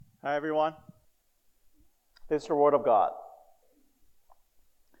Hi, everyone. This is the Word of God.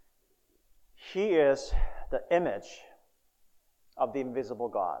 He is the image of the invisible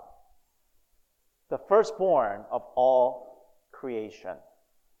God, the firstborn of all creation.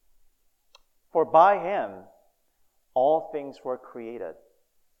 For by Him all things were created,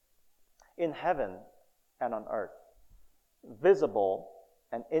 in heaven and on earth, visible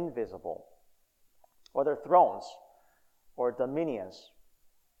and invisible, whether thrones or dominions,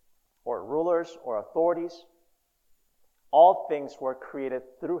 or rulers or authorities. All things were created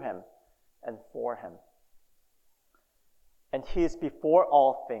through Him and for Him. And He is before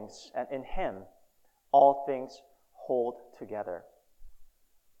all things, and in Him all things hold together.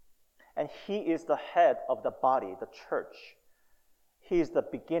 And He is the head of the body, the church. He is the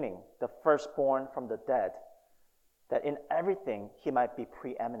beginning, the firstborn from the dead, that in everything He might be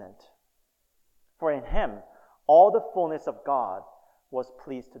preeminent. For in Him all the fullness of God was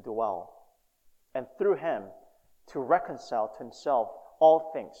pleased to dwell, and through Him to reconcile to Himself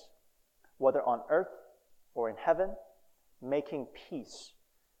all things, whether on earth or in heaven, making peace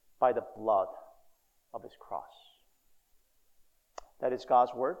by the blood of His cross. That is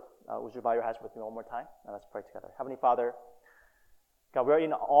God's word. Would you bow your heads with me one more time? Now let's pray together. Heavenly Father, God, we are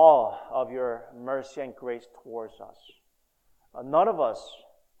in awe of your mercy and grace towards us. None of us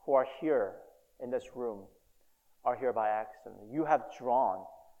who are here in this room are here by accident. You have drawn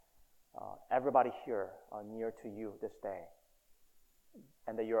everybody here near to you this day,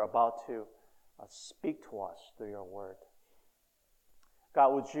 and that you're about to speak to us through your word.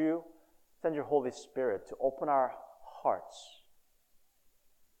 God, would you send your Holy Spirit to open our hearts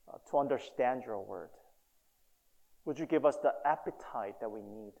to understand your word? Would you give us the appetite that we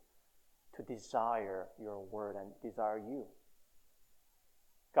need to desire your word and desire you?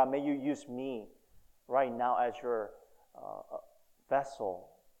 God, may you use me right now as your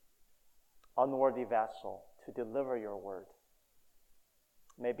vessel, unworthy vessel, to deliver your word.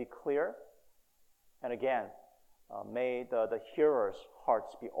 May it be clear, and again, may the hearers'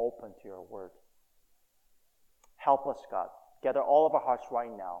 hearts be open to your word. Help us, God. Gather all of our hearts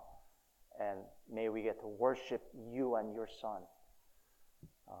right now, and may we get to worship you and your Son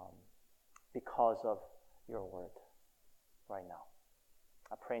because of your word right now.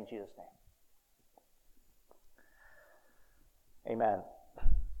 I pray in Jesus' name. Amen.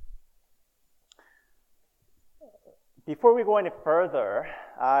 Before we go any further,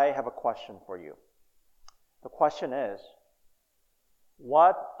 I have a question for you. The question is,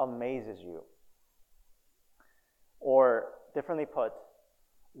 what amazes you? Or differently put,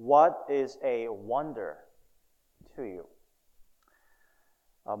 what is a wonder to you?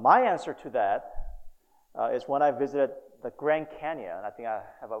 My answer to that is when I visited the Grand Canyon. I think I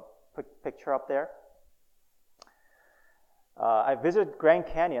have a picture up there. I visited Grand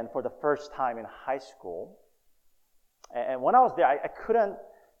Canyon for the first time in high school. And when I was there, I couldn't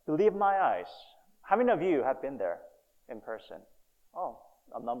believe my eyes. How many of you have been there in person? Oh,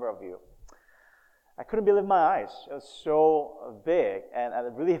 a number of you. I couldn't believe my eyes. It was so big, and I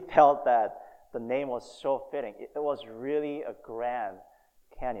really felt that the name was so fitting. It was really a grand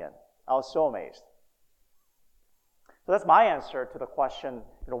canyon. I was so amazed. So that's my answer to the question,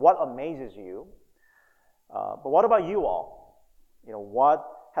 what amazes you? But what about you all? What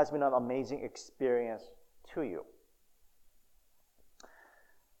has been an amazing experience to you?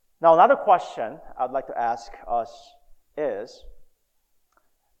 Now, another question I'd like to ask us is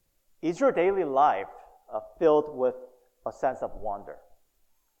your daily life filled with a sense of wonder,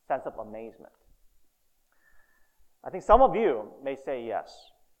 sense of amazement? I think some of you may say yes.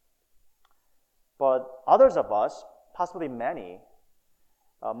 But others of us, possibly many,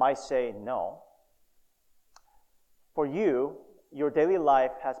 might say no. For you, your daily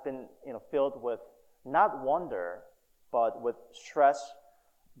life has been filled with not wonder, but with stress,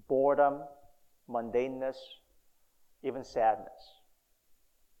 boredom, mundaneness, even sadness.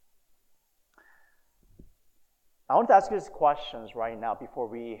 I want to ask you these questions right now before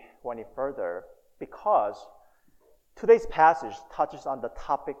we go any further, because today's passage touches on the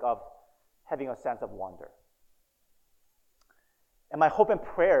topic of having a sense of wonder. And my hope and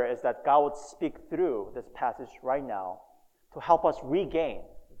prayer is that God would speak through this passage right now to help us regain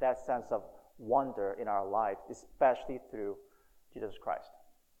that sense of wonder in our life, especially through Jesus Christ.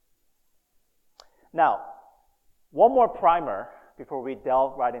 Now, one more primer before we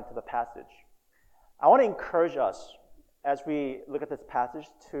delve right into the passage. I want to encourage us as we look at this passage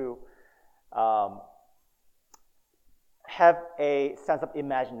to have a sense of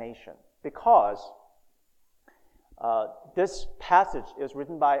imagination, because this passage is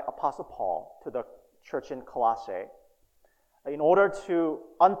written by Apostle Paul to the church in Colossae. in order to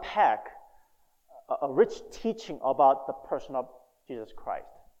unpack a rich teaching about the person of Jesus Christ.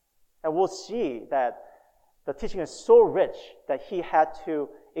 And we'll see that the teaching is so rich that he had to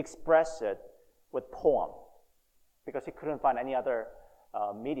express it with poem because he couldn't find any other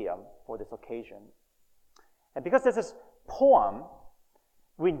medium for this occasion. And because this is poem,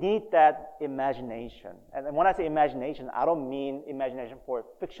 we need that imagination. And when I say imagination, I don't mean imagination for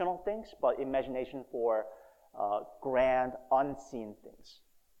fictional things, but imagination for grand, unseen things.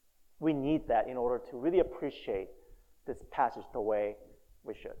 We need that in order to really appreciate this passage the way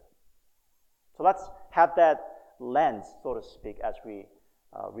we should. So let's have that lens, so to speak, as we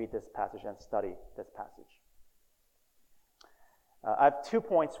read this passage and study this passage. I have 2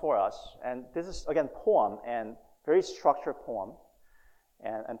 points for us, and this is, again, poem, and very structured poem.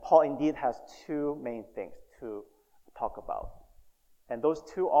 And Paul indeed has 2 main things to talk about. And those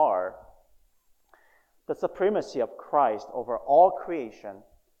 2 are the supremacy of Christ over all creation,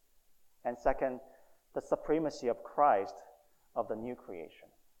 and second, the supremacy of Christ of the new creation.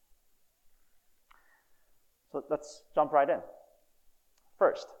 So let's jump right in.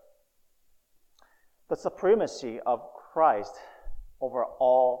 First, the supremacy of Christ over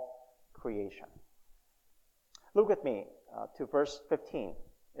all creation. Look with me to verse 15.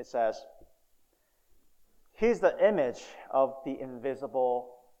 It says, "He is the image of the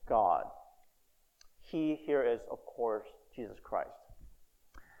invisible God." He here is, of course, Jesus Christ.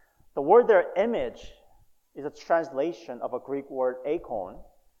 The word there, image, is a translation of a Greek word, icon,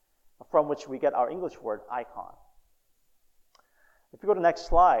 from which we get our English word, icon. If you go to the next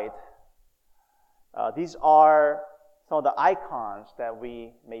slide, these are some of the icons that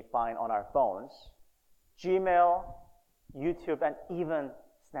we may find on our phones. Gmail, YouTube, and even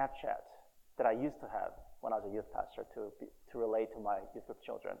Snapchat that I used to have when I was a youth pastor to relate to my youth group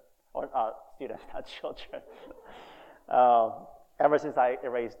children, or students, not children, ever since I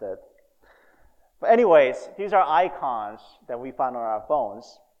erased it. But anyways, these are icons that we find on our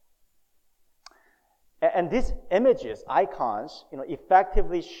phones. And these images, icons,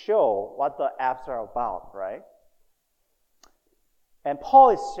 effectively show what the apps are about, right? And Paul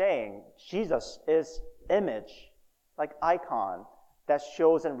is saying Jesus is image, like icon, that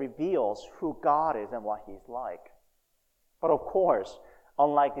shows and reveals who God is and what he's like. But of course,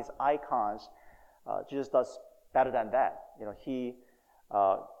 unlike these icons, Jesus does better than that.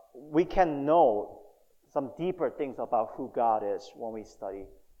 We can know some deeper things about who God is when we study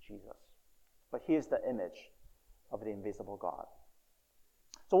Jesus. But he is the image of the invisible God.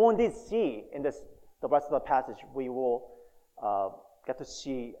 So when we see in the rest of the passage, we will get to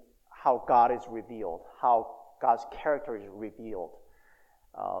see how God is revealed, how God's character is revealed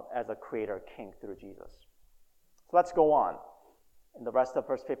as a creator king through Jesus. So let's go on. In the rest of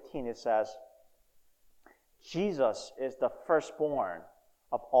verse 15, it says, Jesus is the firstborn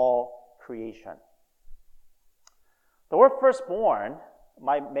of all creation. The word firstborn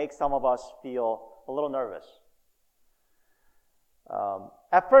might make some of us feel a little nervous.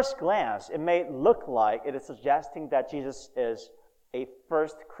 At first glance, it may look like it is suggesting that Jesus is a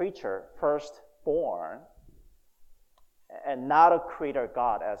first creature, firstborn, and not a creator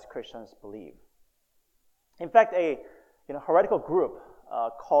God as Christians believe. In fact, a heretical group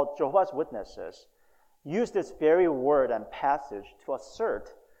called Jehovah's Witnesses use this very word and passage to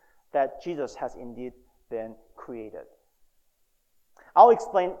assert that Jesus has indeed been created. I'll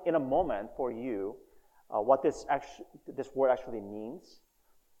explain in a moment for you what this word actually means.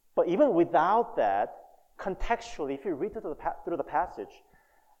 But even without that, contextually, if you read through the passage,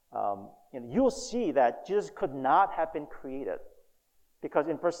 you'll see that Jesus could not have been created. Because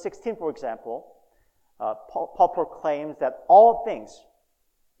in verse 16, for example, Paul proclaims that all things,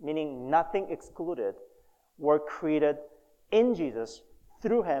 meaning nothing excluded, were created in Jesus,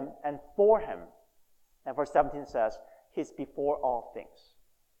 through him, and for him. And verse 17 says, he's before all things.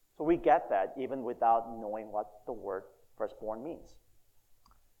 So we get that even without knowing what the word firstborn means.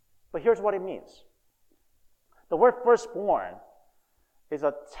 But here's what it means. The word firstborn is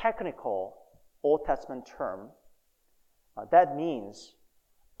a technical Old Testament term that means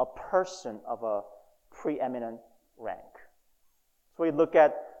a person of a preeminent rank. So we look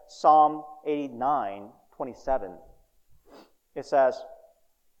at Psalm 89:27. It says,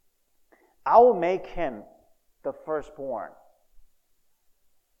 I will make him the firstborn,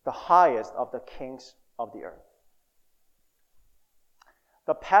 the highest of the kings of the earth.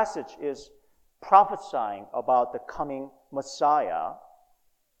 The passage is prophesying about the coming Messiah,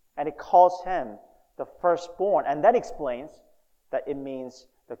 and it calls him the firstborn, and that explains that it means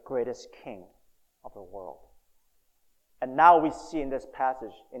the greatest king of the world. And now we see in this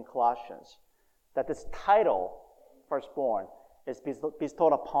passage in Colossians that this title, firstborn, is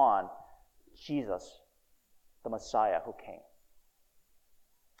bestowed upon Jesus, the Messiah who came.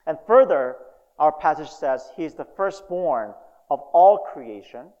 And further, our passage says he is the firstborn of all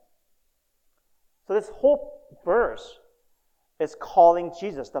creation. So this whole verse is calling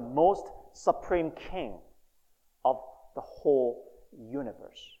Jesus the most supreme king of the whole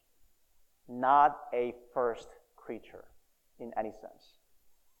universe, not a first creature in any sense.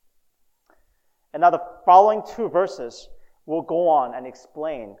 And now the following two verses will go on and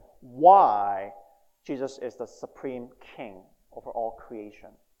explain why Jesus is the supreme king over all creation.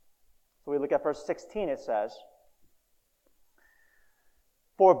 So we look at verse 16, it says,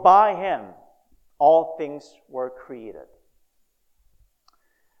 "For by him all things were created."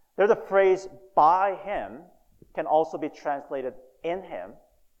 There's a phrase, "by him," can also be translated "in him."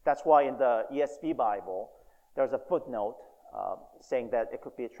 That's why in the ESV Bible, there's a footnote saying that it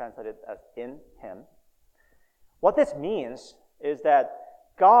could be translated as "in him." What this means is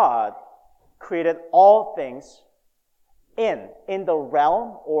that God created all things in the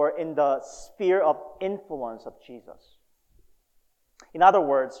realm or in the sphere of influence of Jesus. In other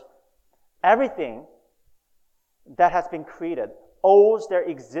words, everything that has been created owes their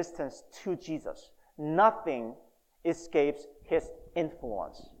existence to Jesus. Nothing escapes his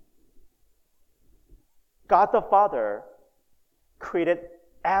influence. God the Father created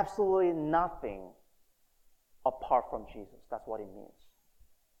absolutely nothing apart from Jesus. That's what it means.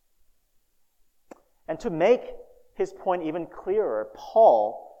 And to make his point even clearer,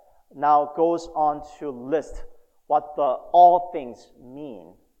 Paul now goes on to list what the all things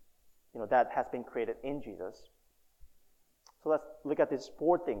mean, that has been created in Jesus. So let's look at these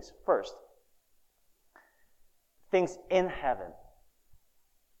four things. First, things in heaven.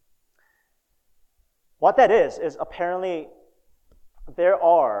 What that is apparently there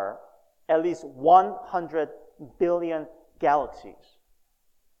are at least 100 billion galaxies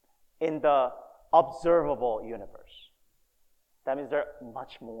in the observable universe. That means there are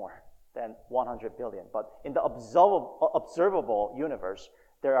much more than 100 billion. But in the observable universe,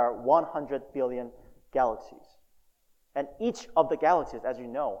 there are 100 billion galaxies. And each of the galaxies, as you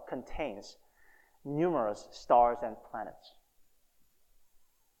know, contains numerous stars and planets.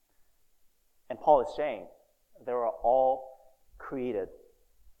 And Paul is saying they are all created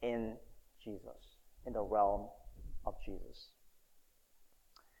in Jesus, in the realm of Jesus.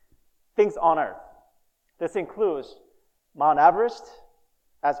 Things on earth. This includes Mount Everest,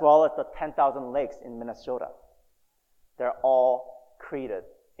 as well as the 10,000 lakes in Minnesota. They're all created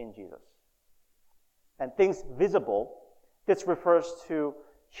in Jesus. And things visible, this refers to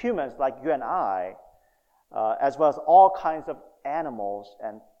humans like you and I, as well as all kinds of animals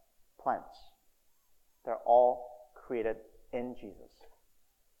and plants. They're all created in Jesus.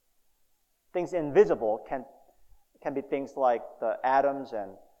 Things invisible can be things like the atoms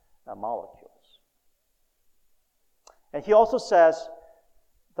and molecules. And he also says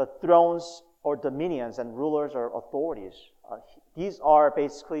the thrones or dominions and rulers or authorities. These are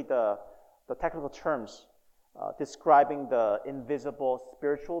basically the technical terms describing the invisible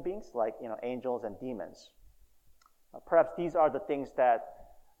spiritual beings like angels and demons. Perhaps these are the things that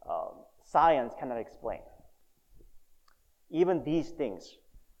science cannot explain. Even these things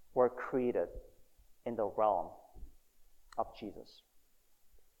were created in the realm of Jesus.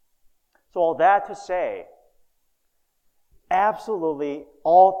 So all that to say, absolutely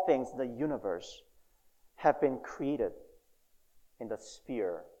all things in the universe have been created in the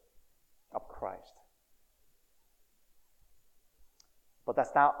sphere of Christ. But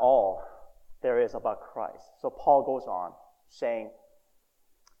that's not all there is about Christ. So Paul goes on saying,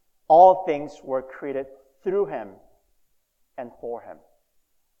 all things were created through him and for him.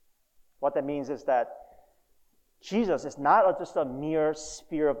 What that means is that Jesus is not just a mere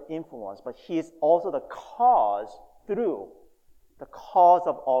sphere of influence, but he is also the cause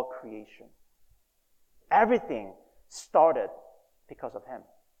of all creation. Everything started because of him.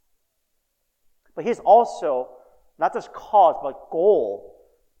 But he's also not just cause, but goal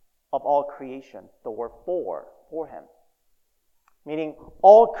of all creation, the word for him. Meaning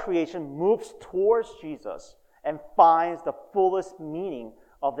all creation moves towards Jesus and finds the fullest meaning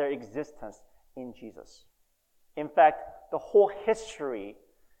of their existence in Jesus. In fact, the whole history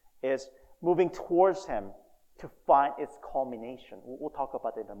is moving towards him to find its culmination. We'll talk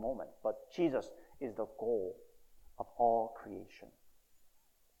about it in a moment, but Jesus is the goal of all creation.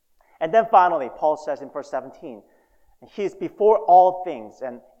 And then finally, Paul says in verse 17, he is before all things,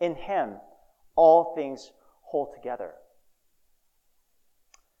 and in him all things hold together.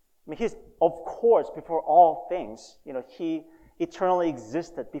 He's, of course, before all things. He eternally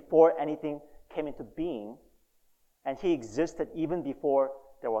existed before anything came into being. and he existed even before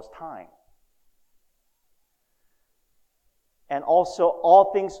there was time. And also,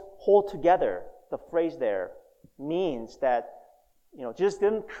 all things hold together, the phrase there means that, Jesus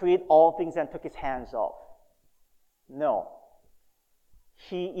didn't create all things and took his hands off. No.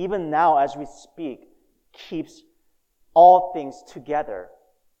 He, even now as we speak, keeps all things together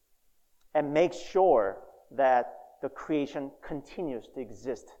and makes sure that the creation continues to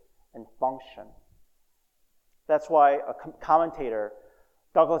exist and function. That's why a commentator,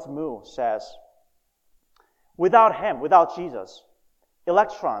 Douglas Moo, says, without him, without Jesus,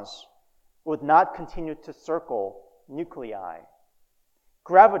 electrons would not continue to circle nuclei.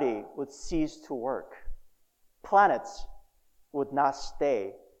 Gravity would cease to work. Planets would not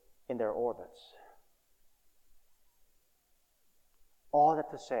stay in their orbits. All that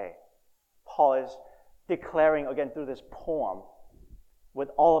to say, Paul is declaring again through this poem with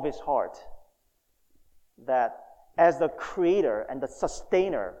all of his heart that as the creator and the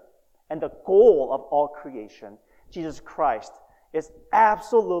sustainer and the goal of all creation, Jesus Christ is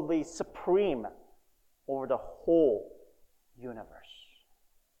absolutely supreme over the whole universe.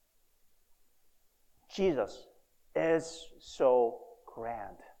 Jesus is so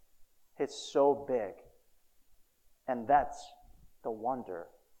grand. He's so big. And that's the wonder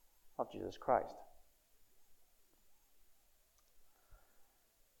of Jesus Christ.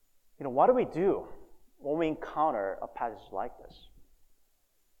 What do we do when we encounter a passage like this?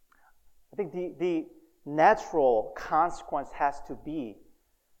 I think the natural consequence has to be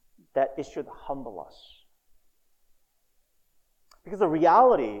that it should humble us. Because the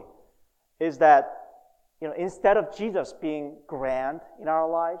reality is that, instead of Jesus being grand in our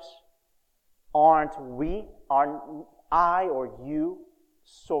lives, aren't I or you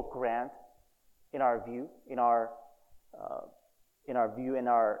so grand in our view, in our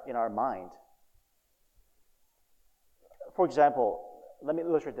mind? For example, let me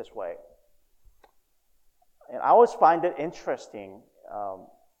illustrate this way. And I always find it interesting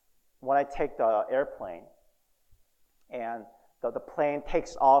when I take the airplane and the plane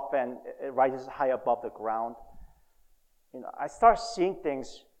takes off and it rises high above the ground. I start seeing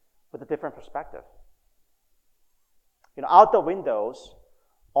things with a different perspective. Out the windows,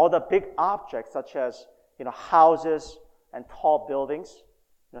 all the big objects such as houses and tall buildings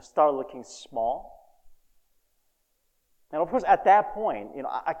start looking small. And of course, at that point,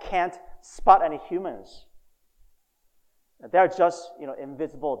 I can't spot any humans. They're just,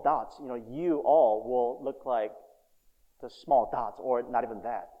 invisible dots. You all will look like the small dots, or not even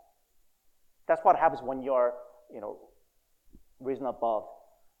that. That's what happens when you're, risen above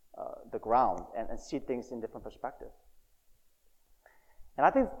the ground and see things in different perspective. And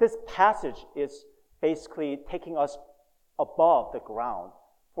I think this passage is basically taking us above the ground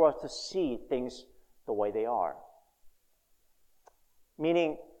for us to see things the way they are.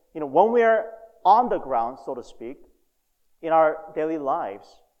 Meaning, when we're on the ground, so to speak, in our daily lives,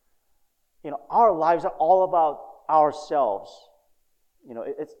 our lives are all about ourselves.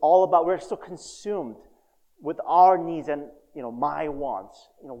 It's all about, we're so consumed with our needs and, my wants.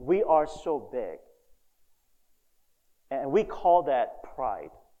 We are so big. And we call that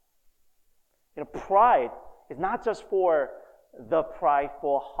pride. Pride is not just for the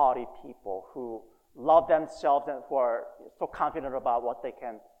prideful, haughty people who love themselves and who are so confident about what they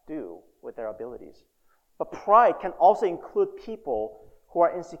can do with their abilities. But pride can also include people who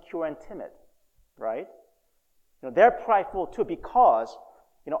are insecure and timid, right? They're prideful too because,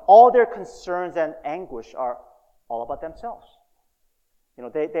 all their concerns and anguish are all about themselves.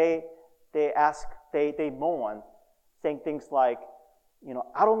 They moan, saying things like,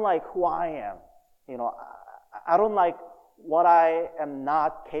 I don't like who I am. I don't like what I am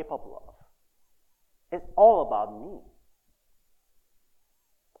not capable of. It's all about me.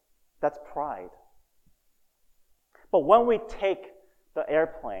 That's pride. But when we take the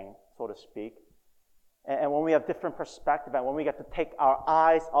airplane, so to speak, and when we have different perspective, and when we get to take our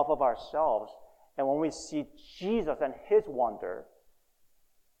eyes off of ourselves, and when we see Jesus and His wonder,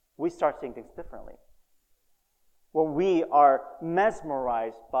 we start seeing things differently. When we are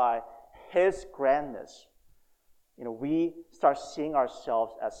mesmerized by His grandness, we start seeing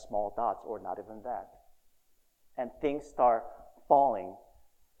ourselves as small dots, or not even that. And things start falling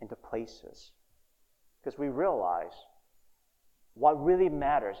into places. Because we realize what really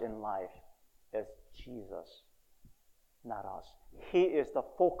matters in life is Jesus, not us. He is the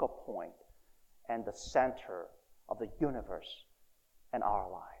focal point and the center of the universe and our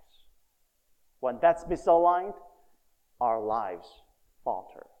lives. When that's misaligned, our lives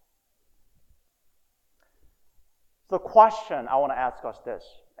falter. The question I want to ask us this,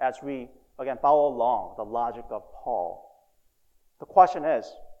 as we again, follow along the logic of Paul, the question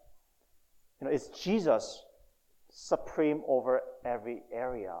is Jesus supreme over every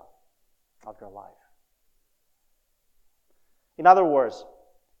area of your life? In other words,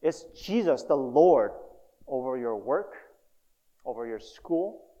 is Jesus the Lord over your work, over your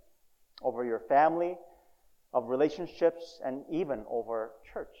school, over your family, of relationships, and even over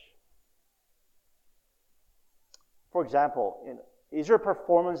church? For example, is your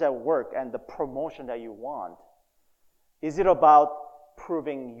performance at work and the promotion that you want, is it about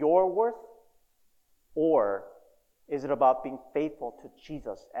proving your worth, or is it about being faithful to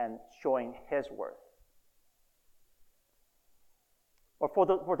Jesus and showing His worth? Or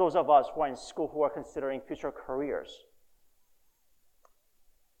for those of us who are in school who are considering future careers,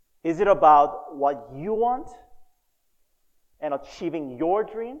 is it about what you want and achieving your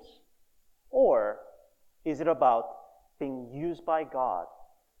dreams? Or is it about being used by God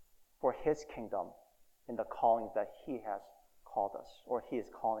for His kingdom in the calling that He has called us, or He is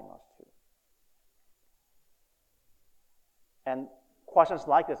calling us to? And questions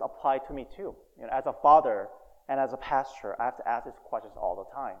like this apply to me too. As a father and as a pastor, I have to ask these questions all the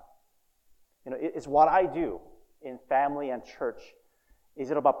time. Is what I do in family and church,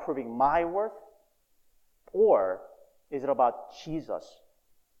 is it about proving my worth, or is it about Jesus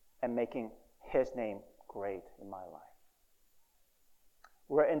and making His name great in my life?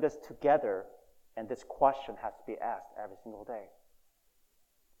 We're in this together, and this question has to be asked every single day.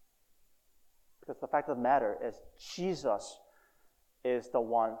 Because the fact of the matter is, Jesus is the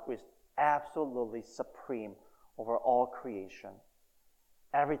one who is absolutely supreme over all creation.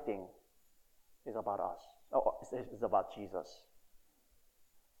 Everything is about us. It's about Jesus.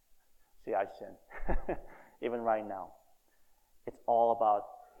 See, I sin. Even right now. It's all about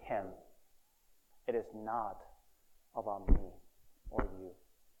Him. It is not about me or you.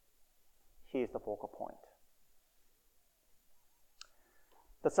 He is the focal point.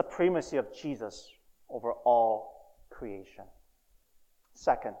 The supremacy of Jesus over all creation.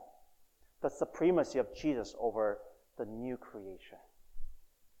 Second, the supremacy of Jesus over the new creation.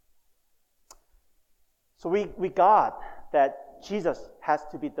 So we got that Jesus has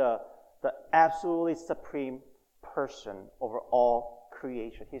to be the absolutely supreme person over all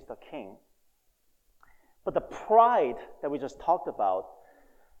creation. He's the king. But the pride that we just talked about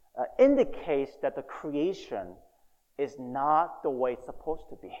indicates that the creation is not the way it's supposed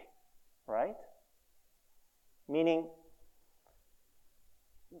to be, right? Meaning,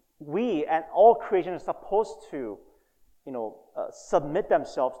 we and all creation is supposed to, submit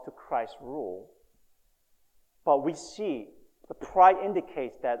themselves to Christ's rule. But we see the pride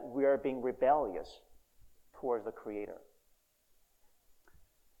indicates that we are being rebellious towards the Creator.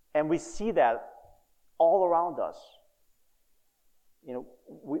 And we see that all around us.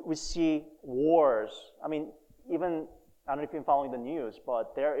 We see wars. I don't know if you've been following the news,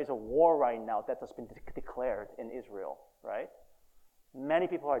 but there is a war right now that has been declared in Israel, right? Many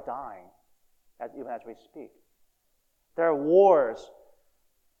people are dying, even as we speak. There are wars,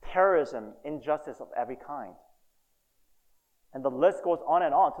 terrorism, injustice of every kind. And the list goes on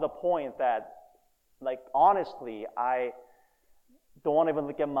and on to the point that, honestly, I don't even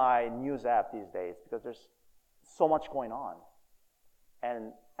look at my news app these days because there's so much going on.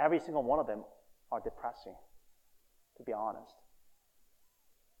 And every single one of them are depressing, to be honest.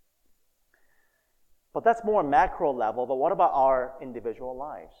 But that's more macro level. But what about our individual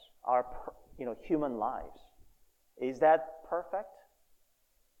lives, our human lives? Is that perfect?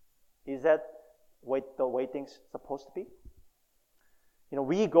 Is that the way things are supposed to be?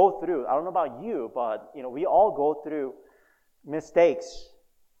 We go through, I don't know about you, but we all go through mistakes,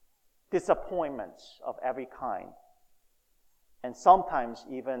 disappointments of every kind, and sometimes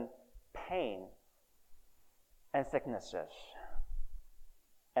even pain and sicknesses.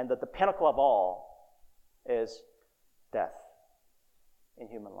 And the pinnacle of all is death in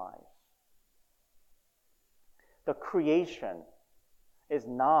human lives. The creation is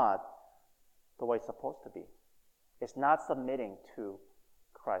not the way it's supposed to be. It's not submitting to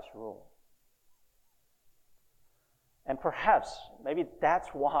Christ's rule. And perhaps, maybe that's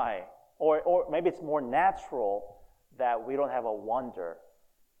why, or maybe it's more natural that we don't have a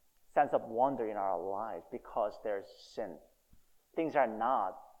sense of wonder in our lives because there's sin. Things are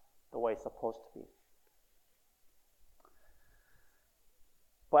not the way it's supposed to be.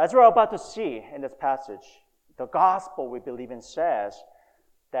 But as we're about to see in this passage, the gospel we believe in says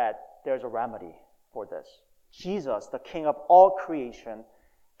that there's a remedy for this. Jesus, the King of all creation,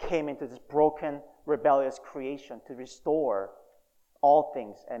 came into this broken, rebellious creation to restore all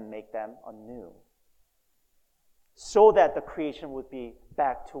things and make them anew. so that the creation would be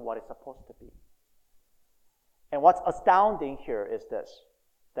back to what it's supposed to be. And what's astounding here is this,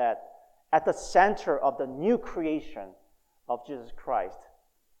 that at the center of the new creation of Jesus Christ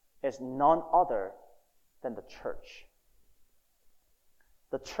is none other than the church.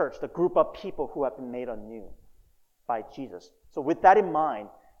 The church, the group of people who have been made anew by Jesus. So with that in mind,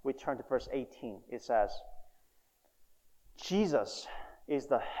 we turn to verse 18. It says, Jesus is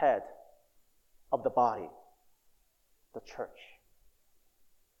the head of the body, the church.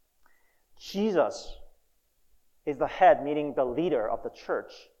 Jesus is the head, meaning the leader of the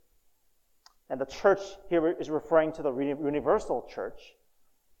church. And the church here is referring to the universal church.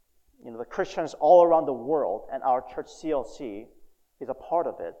 The Christians all around the world, and our church CLC is a part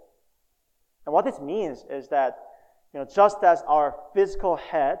of it. And what this means is that, just as our physical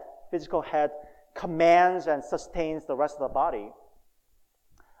head commands and sustains the rest of the body,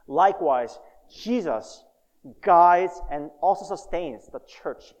 likewise, Jesus guides and also sustains the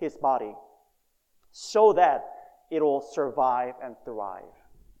church, his body, so that it will survive and thrive.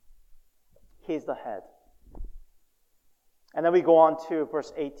 He's the head. And then we go on to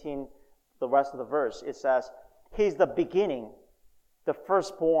verse 18, the rest of the verse. It says, He's the beginning, the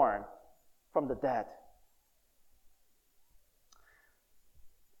firstborn from the dead.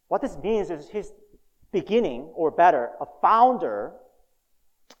 What this means is He's beginning, or better, a founder.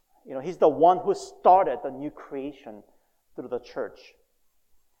 He's the one who started the new creation through the church.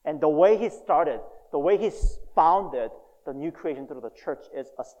 And the way He started, the way He founded the new creation through the church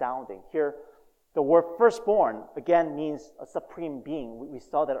is astounding. Here, the word firstborn, again, means a supreme being. We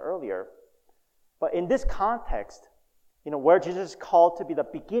saw that earlier. But in this context, where Jesus is called to be the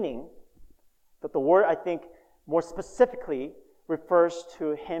beginning, that the word, I think, more specifically refers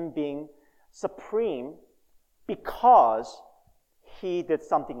to Him being supreme because He did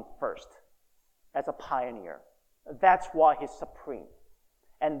something first as a pioneer. That's why He's supreme.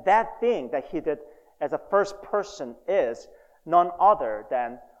 And that thing that He did as a first person is none other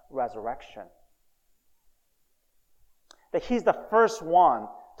than resurrection. That He's the first one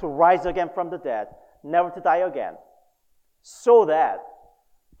to rise again from the dead, never to die again, so that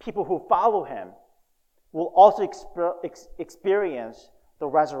people who follow Him will also experience the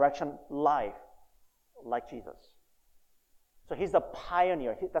resurrection life like Jesus. So He's the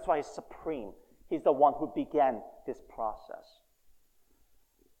pioneer. That's why He's supreme. He's the one who began this process.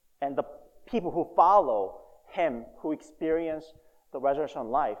 And the people who follow Him, who experience the resurrection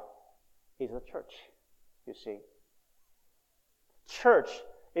life, is the church, you see. Church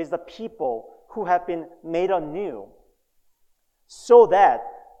is the people who have been made anew so that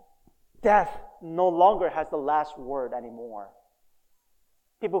death no longer has the last word anymore.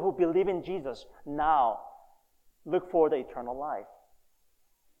 People who believe in Jesus now look for the eternal life.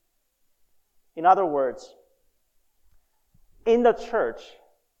 In other words, in the church,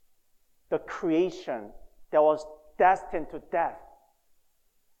 the creation that was destined to death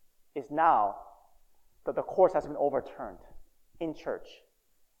is now that the course has been overturned in church.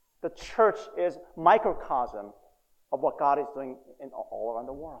 The church is microcosm of what God is doing all around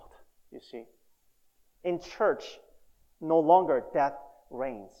the world, you see. In church, no longer death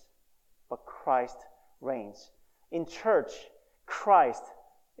reigns, but Christ reigns. In church, Christ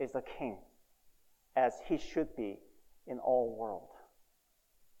is the King, as He should be in all world.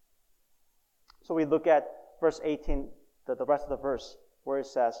 So we look at verse 18, the rest of the verse, where it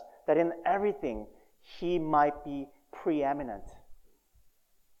says that in everything He might be preeminent.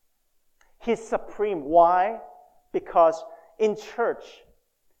 He's supreme. Why? Because in church,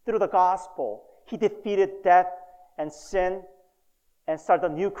 through the gospel, He defeated death and sin and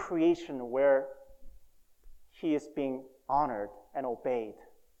started a new creation where He is being honored and obeyed.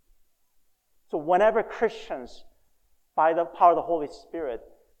 So whenever Christians, by the power of the Holy Spirit,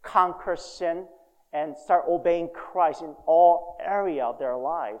 conquer sin and start obeying Christ in all area of their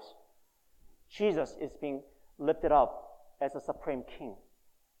lives, Jesus is being lifted up as a supreme King.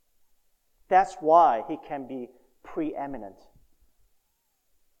 That's why He can be preeminent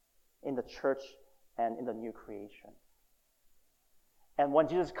in the church and in the new creation. And when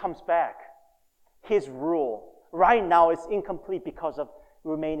Jesus comes back, His rule right now is incomplete because of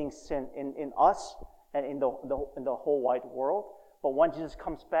remaining sin in us and in the whole wide world. But when Jesus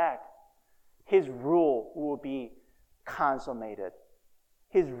comes back, His rule will be consummated.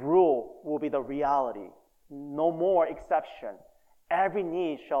 His rule will be the reality. No more exception. Every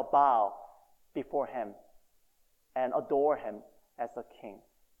knee shall bow before Him and adore Him as the King,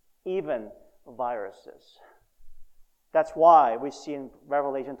 even viruses. That's why we see in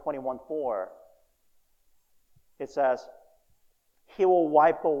Revelation 21:4, it says, He will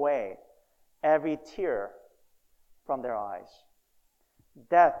wipe away every tear from their eyes.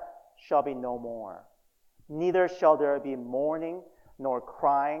 Death shall be no more. Neither shall there be mourning, nor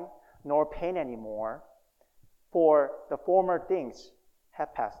crying, nor pain anymore, for the former things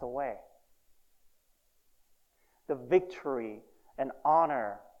have passed away. The victory and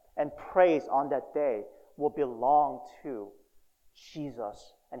honor and praise on that day will belong to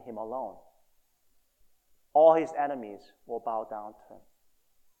Jesus and Him alone. All His enemies will bow down to Him,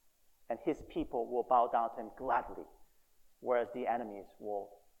 and His people will bow down to Him gladly, whereas the enemies will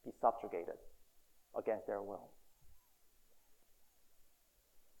be subjugated against their will.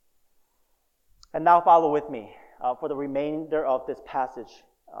 And now follow with me. For the remainder of this passage,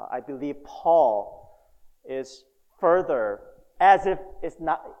 I believe Paul is further, as if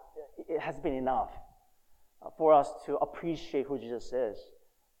it has been enough for us to appreciate who Jesus is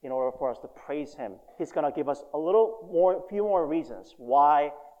in order for us to praise Him. He's going to give us a few more reasons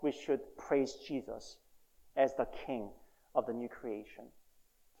why we should praise Jesus as the King of the new creation.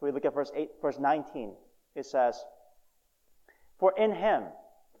 So we look at verse 19. It says, "For in Him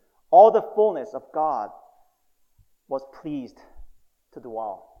all the fullness of God was pleased to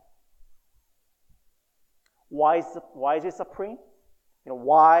dwell." Why is He supreme?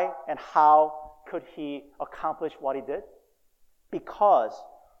 Why and how could He accomplish what He did? Because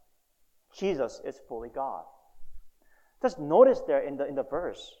Jesus is fully God. Just notice there in the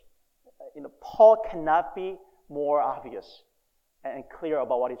verse, Paul cannot be more obvious and clear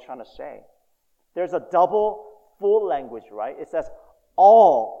about what he's trying to say. There's a double full language, right? It says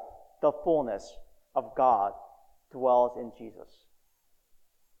all the fullness of God dwells in Jesus.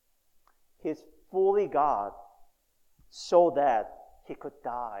 He's fully God so that He could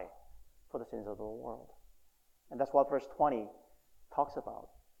die for the sins of the world. And that's what verse 20 talks about.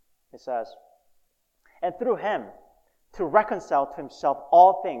 It says, "And through Him to reconcile to Himself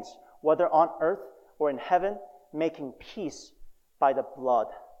all things, whether on earth or in heaven, making peace by the blood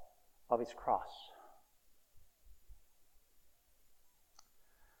of His cross."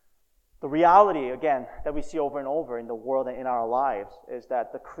 The reality, again, that we see over and over in the world and in our lives is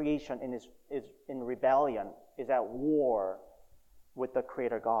that the creation is in rebellion, is at war with the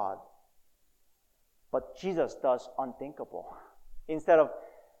Creator God. But Jesus does unthinkable. Instead of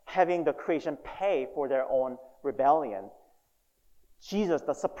having the creation pay for their own rebellion, Jesus,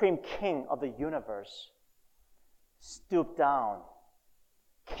 the supreme King of the universe, stooped down,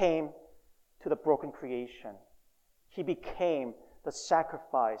 came to the broken creation. He became the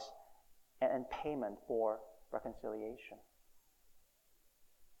sacrifice and payment for reconciliation.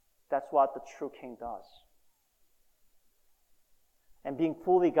 That's what the true King does. And being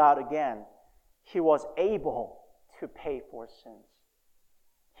fully God again, He was able to pay for sins.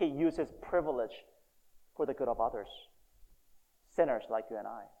 He used His privilege for the good of others, sinners like you and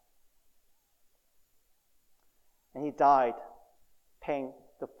I. And He died, paying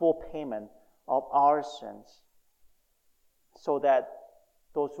the full payment of our sins, so that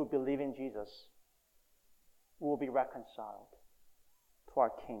those who believe in Jesus will be reconciled to our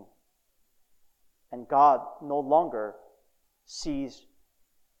King. And God no longer sees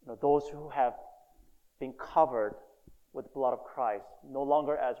those who have been covered with the blood of Christ, no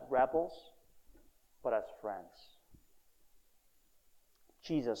longer as rebels, but as friends.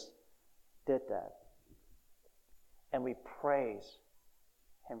 Jesus did that. And we praise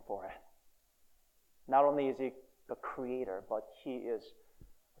Him for it. Not only is He the Creator, but He is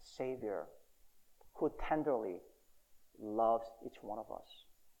a Savior who tenderly loves each one of us.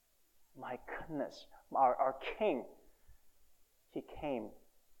 My goodness, our King, He came,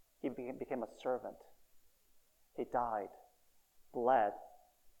 He became a servant. He died, bled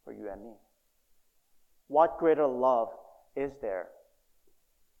for you and me. What greater love is there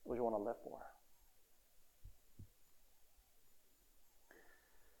would you want to live for?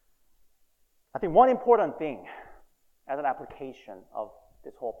 I think one important thing as an application of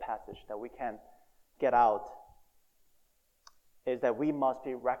this whole passage that we can get out is that we must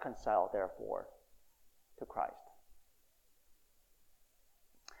be reconciled, therefore, to Christ.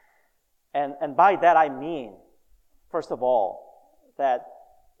 And by that I mean, first of all, that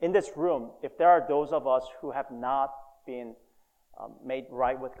in this room, if there are those of us who have not been made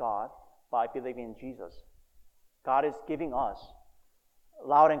right with God by believing in Jesus, God is giving us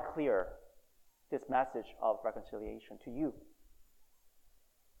loud and clear this message of reconciliation to you.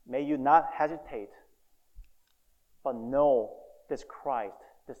 May you not hesitate, but know this Christ,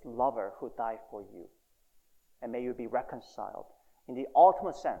 this lover who died for you. And may you be reconciled in the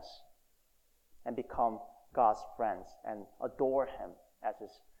ultimate sense and become God's friends and adore Him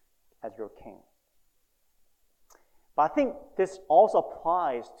as your King. But I think this also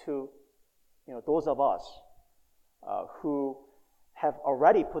applies to those of us who have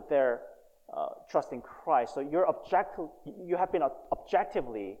already put their trust in Christ. So you have been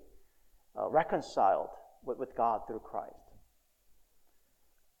objectively reconciled with God through Christ.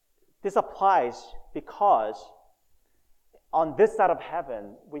 This applies because on this side of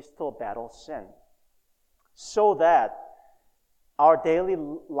heaven, we still battle sin, so that our daily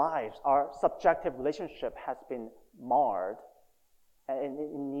lives, our subjective relationship has been marred and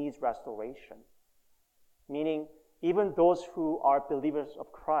it needs restoration. Meaning, even those who are believers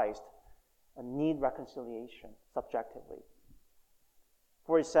of Christ need reconciliation subjectively.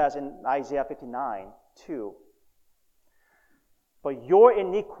 For it says in Isaiah 59:2, "But your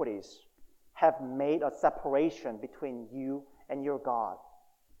iniquities have made a separation between you and your God,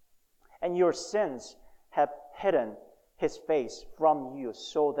 and your sins have hidden his face from you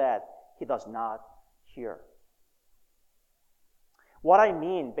so that he does not hear." What I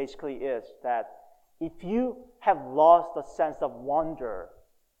mean basically is that if you have lost the sense of wonder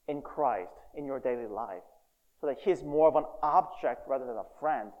in Christ in your daily life, so that he's more of an object rather than a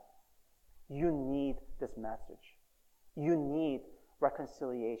friend, you need this message. You need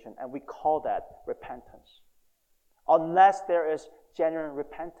reconciliation, and we call that repentance. Unless there is genuine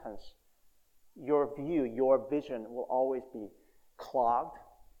repentance, your view, your vision will always be clogged,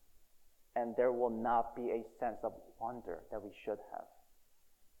 and there will not be a sense of wonder that we should have.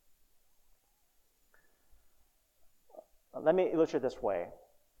 Let me illustrate this way.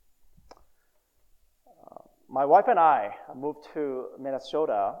 My wife and I moved to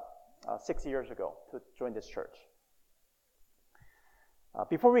Minnesota 6 years ago to join this church.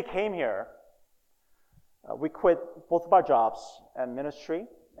 Before we came here, we quit both of our jobs and ministry,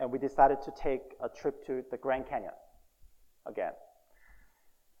 and we decided to take a trip to the Grand Canyon again.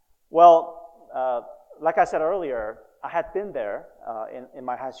 Well, like I said earlier, I had been there in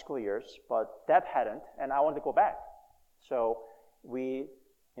my high school years, but Deb hadn't, and I wanted to go back. So we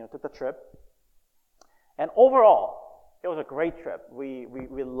took the trip. And overall, it was a great trip. We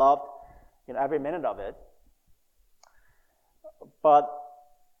loved every minute of it. But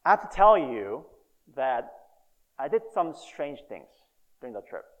I have to tell you that I did some strange things during the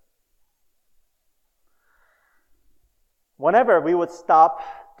trip. Whenever we would stop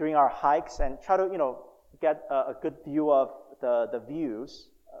during our hikes and try to get a good view of the views,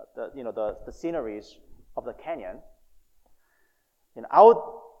 the sceneries of the canyon, I would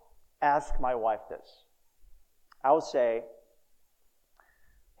ask my wife this. I would say,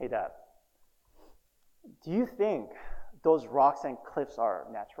 "Hey, Dad, do you think those rocks and cliffs are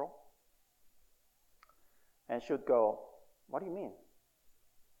natural?" And she would go, "What do you mean?"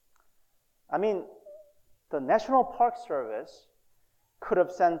 I mean, the National Park Service could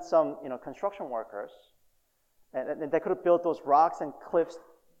have sent some construction workers, and they could have built those rocks and cliffs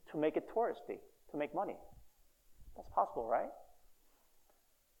to make it touristy, to make money. That's possible, right?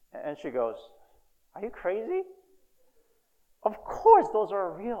 And she goes, "Are you crazy? Of course those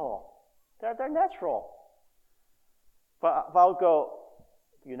are real. They're natural." But I would go,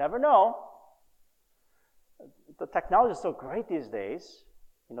 "You never know. The technology is so great these days.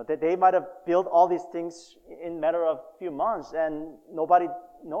 They might have built all these things in a matter of a few months and nobody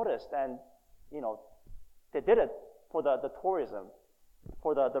noticed. And, they did it for the tourism,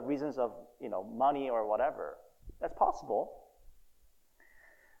 for the reasons of, money or whatever. That's possible."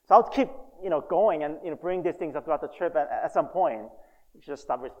 So I would keep, going and, bring these things up throughout the trip. And at some point, she just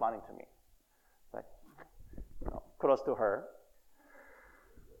stopped responding to me. Like, kudos to her.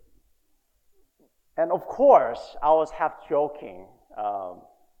 And of course, I was half joking,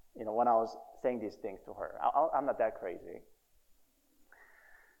 when I was saying these things to her. I'm not that crazy.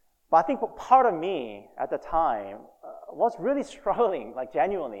 But I think part of me at the time was really struggling, like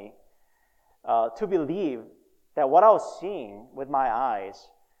genuinely, to believe that what I was seeing with my eyes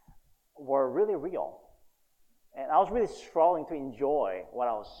were really real. And I was really struggling to enjoy what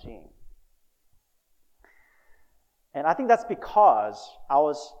I was seeing. And I think that's because I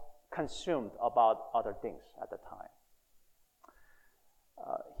was consumed about other things at the time.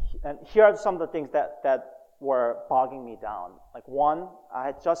 And here are some of the things that were bogging me down. Like one, I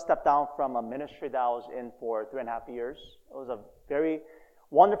had just stepped down from a ministry that I was in for 3.5 years. It was a very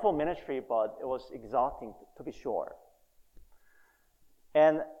wonderful ministry, but it was exhausting to be sure.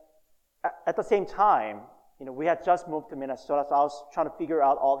 And at the same time, we had just moved to Minnesota, so I was trying to figure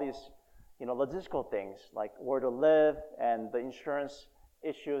out all these, logistical things, like where to live and the insurance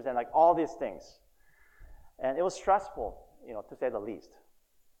issues and like all these things. And it was stressful, to say the least.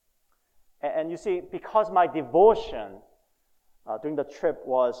 And you see, because my devotion during the trip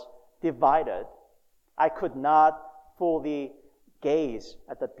was divided, I could not fully gaze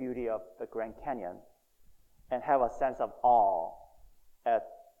at the beauty of the Grand Canyon. and have a sense of awe at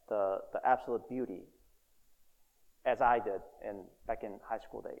the absolute beauty as I did back in high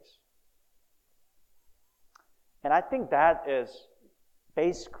school days. And I think that is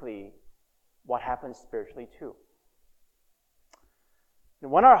basically what happens spiritually too.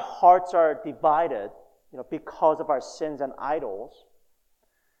 And when our hearts are divided, because of our sins and idols,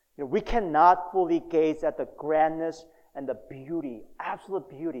 we cannot fully gaze at the grandness and the beauty, absolute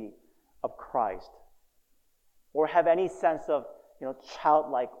beauty of Christ, or have any sense of,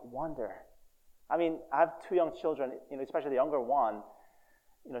 childlike wonder. I mean, I have 2 young children, especially the younger one.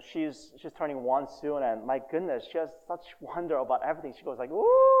 She's turning 1 soon, and my goodness, she has such wonder about everything. She goes like,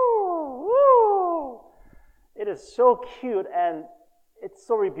 "Ooh, ooh!" It is so cute, and it's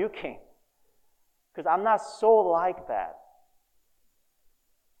so rebuking, because I'm not so like that.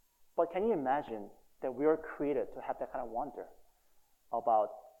 But can you imagine that we are created to have that kind of wonder about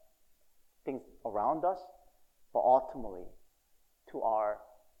things around us, but ultimately to our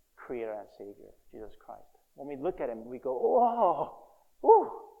Creator and Savior, Jesus Christ? When we look at Him, we go, "Oh,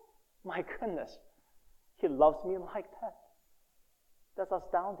 oh, my goodness, He loves me like that." That's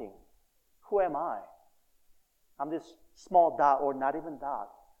astounding. Who am I? I'm this small dot, or not even dot.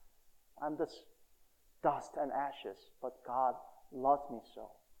 I'm this dust and ashes, but God loves me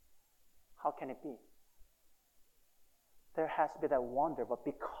so. How can it be? There has to be that wonder, but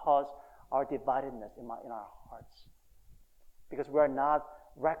because our dividedness in our hearts, because we are not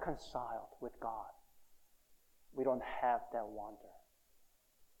reconciled with God, we don't have that wonder.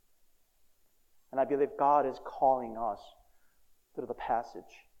 And I believe God is calling us through the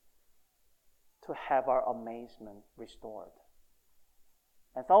passage to have our amazement restored.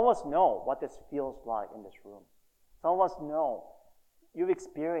 And some of us know what this feels like in this room. Some of us know you've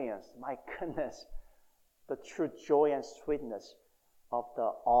experienced, my goodness, the true joy and sweetness of the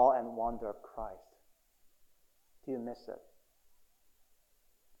awe and wonder of Christ. Do you miss it?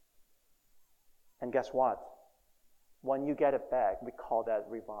 And guess what? When you get it back, we call that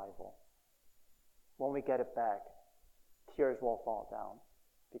revival. When we get it back, tears will fall down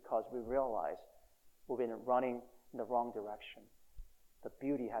because we realize we've been running in the wrong direction. The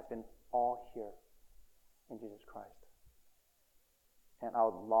beauty has been all here in Jesus Christ. And I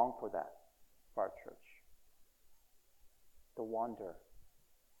would long for that for our church. The wonder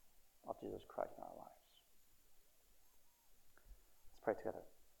of Jesus Christ in our lives. Let's pray together.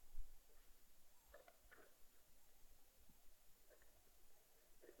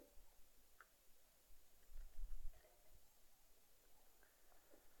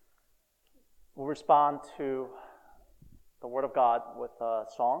 We'll respond to the Word of God with a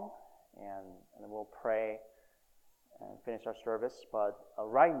song, and then we'll pray and finish our service. But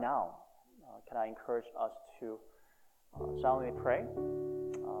right now, can I encourage us to silently pray,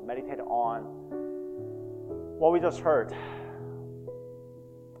 meditate on what we just heard,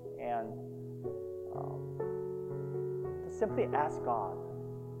 and to simply ask God.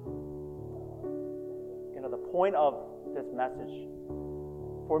 The point of this message,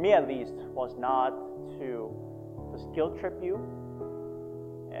 for me at least, was not to guilt trip you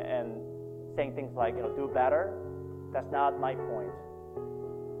and saying things like, do better. That's not my point.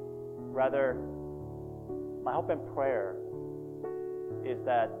 Rather, my hope and prayer is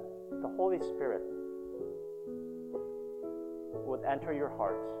that the Holy Spirit would enter your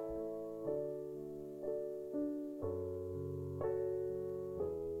heart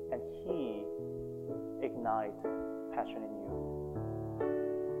and He ignite passion in you.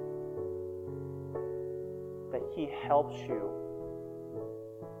 That He helps you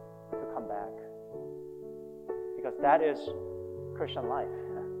to come back. Because that is Christian life.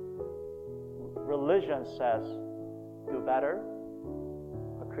 Religion says, do better,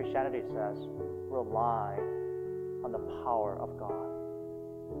 but Christianity says, rely on the power of God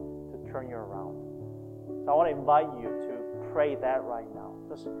to turn you around. So I want to invite you to pray that right now.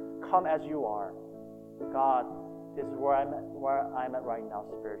 Just come as you are. God, this is where I'm at right now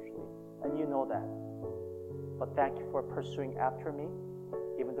spiritually. And you know that. But thank you for pursuing after me,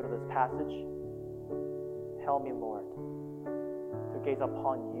 even through this passage. Help me, Lord, to gaze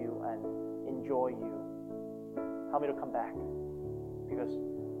upon you and enjoy you. Help me to come back, because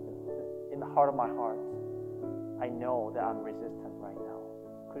in the heart of my heart, I know that I'm resistant right now.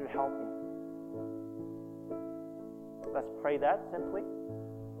 Could you help me? Let's pray that simply,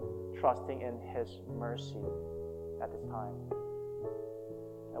 trusting in His mercy at this time.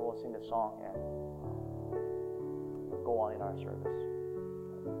 And we'll sing the song and go on in our service.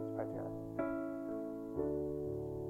 Let's pray together.